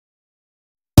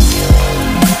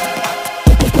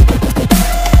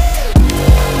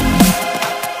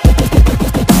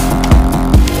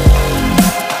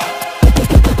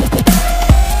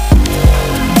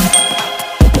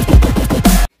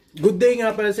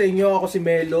pala sa inyo, ako si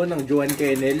Melo ng Juan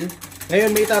Kennel. Ngayon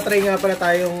may itatry nga pala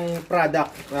tayong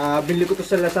product. Binili ko to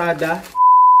sa Lazada.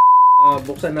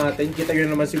 Buksan natin, kita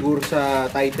nyo naman siguro sa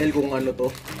title kung ano to.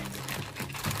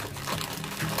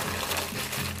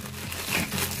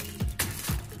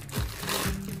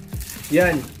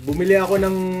 Yan, bumili ako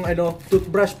ng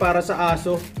toothbrush para sa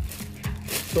aso.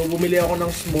 So bumili ako ng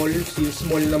small, since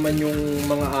small naman yung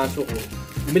mga aso ko.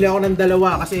 Bumili ako ng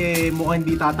dalawa kasi mukhang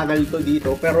hindi tatagal to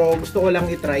dito, pero gusto ko lang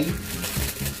i-try.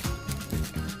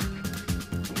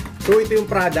 So ito yung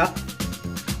product.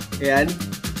 Ayan.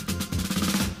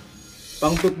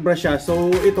 Pang toothbrush siya.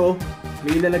 So ito,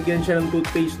 may ilalagyan siya ng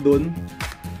toothpaste doon.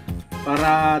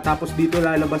 Para tapos dito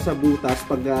lalabas sa butas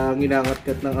pag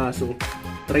nginangat-kat ng aso.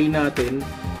 Try natin.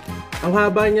 Ang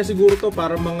haba niya siguro to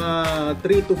para mga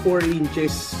 3 to 4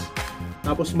 inches.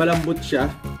 Tapos malambot siya.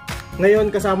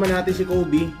 Ngayon kasama natin si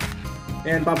Kobe.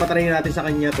 Ayan, papatry natin sa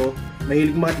kanya to.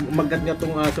 Mahilig maggat-ngat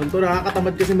tong aso to.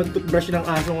 Nakakatamad kasi mag-toothbrush ng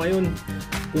aso ngayon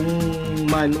kung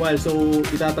manual. So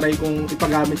itatry kong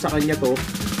ipagamit sa kanya to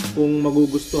kung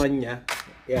magugustuhan niya.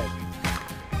 Ayan.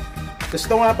 Tapos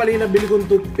ito nga pala yung nabili kong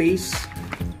toothpaste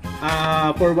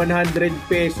for 100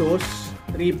 pesos.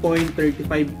 3.35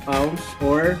 ounce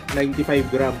or 95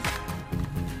 grams.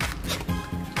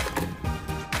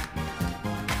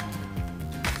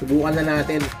 Subukan na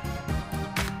natin.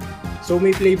 So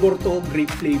may flavor to,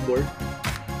 grape flavor.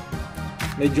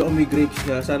 Medyo may grapes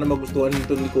na. Sana magustuhan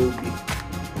nito ni Kobe.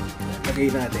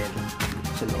 Lagay natin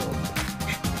sa loob.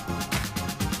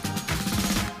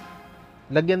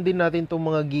 Lagyan din natin itong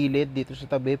mga gilid dito sa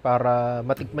tabi para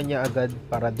matikman niya agad,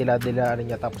 para dila-dilaan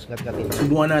niya tapos ngat-ngatin.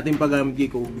 Subukan natin paggamit kay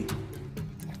Kobe.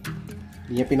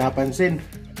 Hindi niya pinapansin.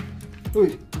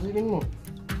 Uy, pansinin mo.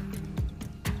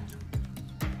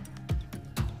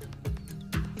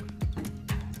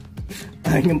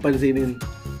 Ayaw niyang pansinin.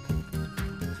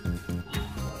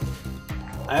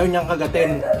 Ayaw niyang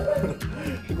kagatin.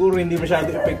 Siguro hindi masyado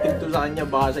effective to sa kanya,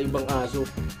 baka sa ibang aso.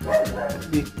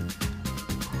 Hindi.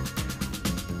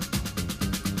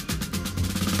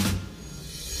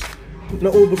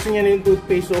 Naubos niya na yung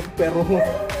toothpaste off, pero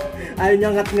ayaw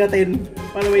niya ngat-ngatin.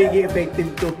 Paano magiging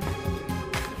effective to?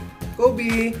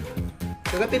 Kobe,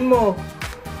 kagatin mo.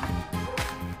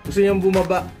 Gusto niyang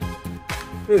bumaba.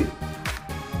 Uy,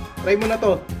 try mo na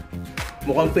to.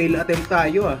 Mukhang fail attempt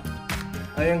tayo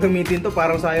Ayaw gamitin to,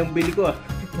 parang sayang bili ko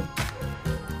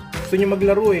Gusto niya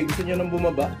maglaro gusto niya nang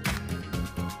bumaba.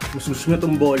 Masus nga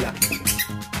tong bola.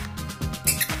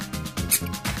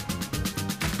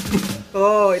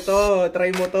 Ito,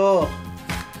 try mo to.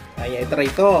 Ay, try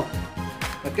to.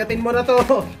 Magkatin mo na to.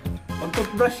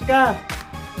 Mag-toothbrush ka.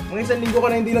 Mga 1 linggo ka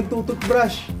na hindi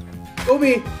nagtutoothbrush.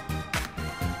 Kobe!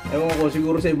 Ewan ko,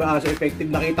 siguro sa ibang aso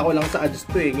effective. Nakita ko lang sa ads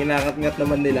to Ginangat-ngat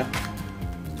naman nila.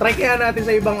 Try kaya natin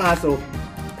sa ibang aso.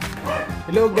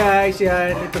 Hello guys,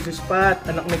 yan. Ito si Spot,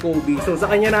 anak ni Kobe. So sa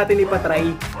kanya natin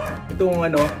ipatry itong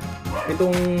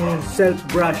itong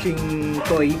self-brushing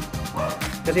toy.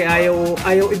 Kasi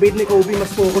ayaw i-bait ni Kobe,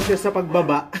 mas focus siya sa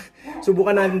pagbaba.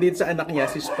 Subukan natin dito sa anak niya,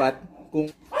 si Spot.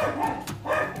 Kung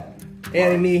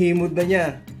ayan, inihimod na niya.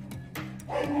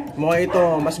 Mukha ito,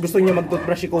 mas gusto niya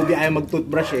mag-toothbrush si Kobe, ayaw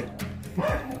mag-toothbrush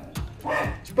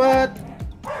Spot!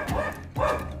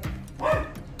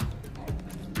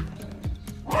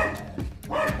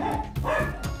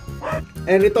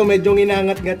 And ito, medyo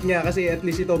ginangat-ngat niya kasi at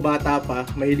least ito bata pa,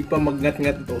 mahilig pa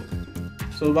mag-ngat-ngat to.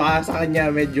 So baka sa kanya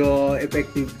medyo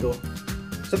effective to.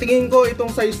 Sa tingin ko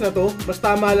itong size na to, mas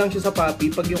tama lang siya sa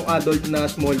puppy. Pag yung adult na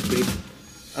small breed,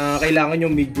 kailangan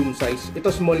yung medium size.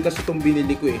 Ito small kasi itong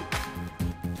binili ko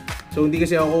So hindi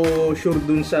kasi ako sure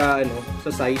dun sa sa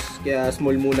size, kaya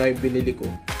small muna yung binili ko.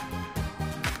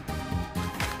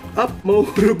 Up,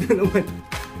 mahuhulog na naman.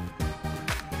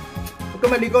 Huwag ka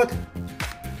malikot.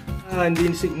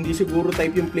 Hindi siguro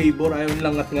type yung flavor, ayaw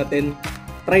lang ngat-ngatin.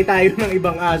 Try tayo ng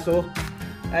ibang aso.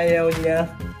 Ayaw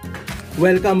niya.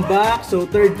 Welcome back. So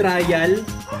third trial.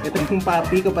 Ito yung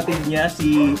puppy, kapatid niya,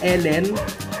 si Ellen.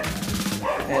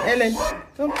 Ellen,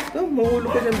 mahulog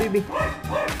ka dyan, baby.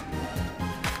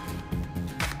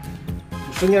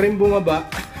 Gusto niya rin bumaba.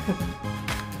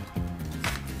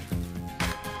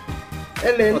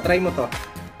 Ellen, try mo to.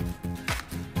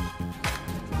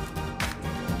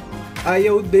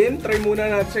 Ayaw din. Try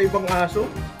muna natin sa ibang aso.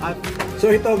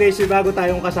 So ito guys, bago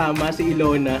tayong kasama, si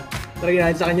Ilona. Try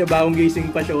natin sa kanya, bagong gising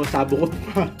pa siya, sabukot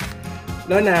pa.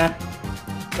 Ilona,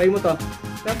 try mo to.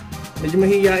 Medyo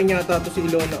mahihiyain niya ito si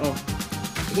Ilona.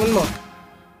 Tignan mo.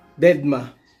 Dead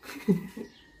ma.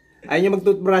 Ayaw niya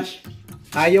mag-toothbrush.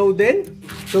 Ayaw din.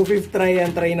 So fifth try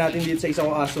yan. Try natin dito sa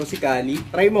isang aso, si Kali.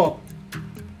 Try mo.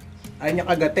 Ayaw niya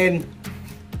kagatin.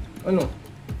 Ano?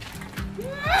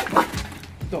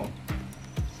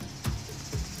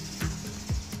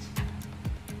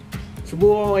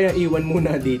 Subukan ko kaya iwan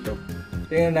muna dito.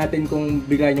 Tingnan natin kung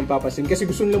bigla niyang papasin. Kasi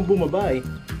gusto nilang bumaba eh.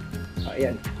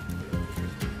 Ayan.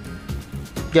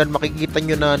 Yan, makikita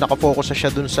nyo na nakafocus na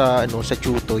siya dun sa, sa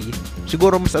tutoy.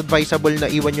 Siguro mas advisable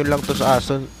na iwan nyo lang to sa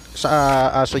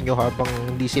aso nyo habang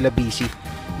hindi sila busy.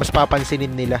 Mas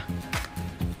papansinin nila.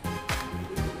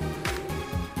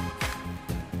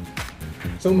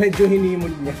 So medyo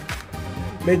hinimod niya.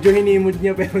 Medyo hinimod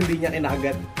niya pero hindi niya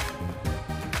kinagat.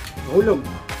 Hulog.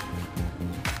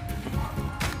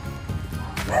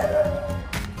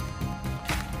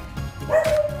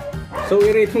 So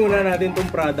i-rate muna natin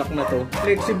tong product na to.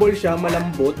 Flexible siya,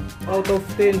 malambot. Out of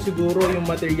 10 siguro yung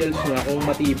materials niya kung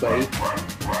matibay.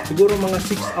 Siguro mga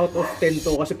 6 out of 10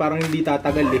 to kasi parang hindi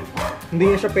tatagal eh.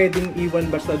 Hindi niya siya pwedeng iwan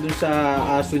basta dun sa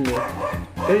aso nyo.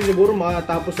 Kasi siguro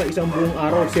makatapos sa isang buong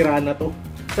araw, sira na to.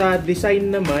 Sa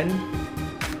design naman,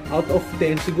 out of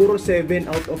 10, siguro 7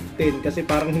 out of 10 kasi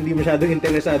parang hindi masyado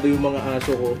interesado yung mga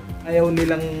aso ko. Ayaw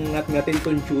nilang ngat-ngatin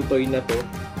tong tutoy na to.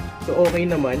 So okay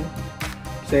naman.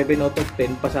 7 out of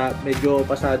 10, medyo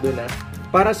pasado na.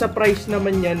 Para sa price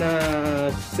naman niya na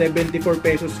 74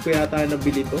 pesos ko yata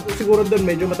nabili to. Siguro doon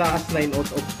medyo mataas 9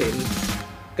 out of 10.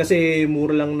 Kasi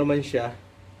mura lang naman siya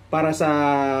para sa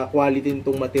quality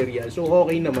nitong material. So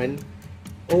okay naman.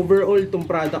 Overall tong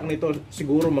product nito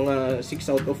siguro mga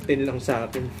 6 out of 10 lang sa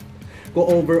akin.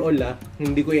 Kung overall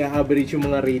hindi ko i-average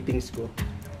yung mga ratings ko.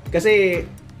 Kasi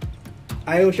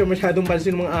ayaw siya masyadong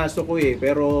pansin ng mga aso ko eh.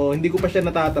 Pero hindi ko pa siya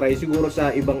natatry. Siguro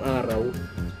sa ibang araw.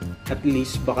 At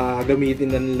least baka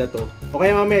gamitin na nila to. O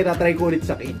kaya mamaya tatry ko ulit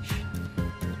sa cage.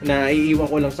 Na iiwan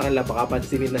ko lang sa kanila. Baka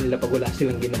pansinin na nila pag wala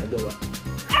silang ginagawa.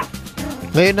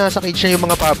 Ngayon nasa cage na yung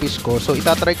mga puppies ko. So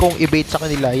itatry kong i-bait sa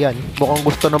kanila yan. Mukhang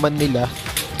gusto naman nila.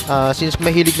 Since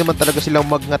mahilig naman talaga silang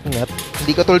magngat-ngat.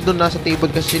 Hindi katulad nung nasa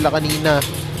table kasi sila kanina.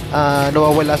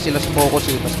 Nawawala sila sa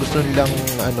focus eh. Mas gusto nilang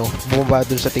bumaba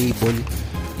dun sa table.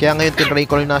 Kaya ngayon tinry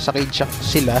ko lang nasa cage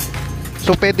sila.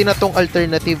 So pwede na tong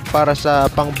alternative para sa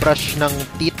pang brush ng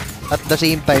teeth. At the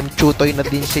same time tutoy na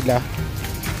din sila.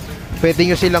 Pwede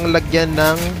nyo silang lagyan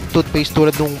ng toothpaste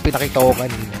tulad nung pinakita ko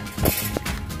kanina.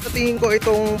 Sa tingin ko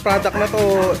itong product na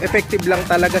to effective lang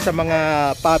talaga sa mga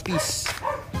puppies.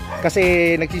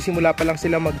 Kasi nagsisimula pa lang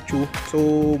sila mag-chew. So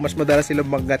mas madalas sila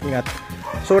magngat-ngat.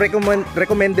 So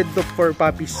recommended to for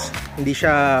puppies. Hindi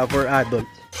siya for adult.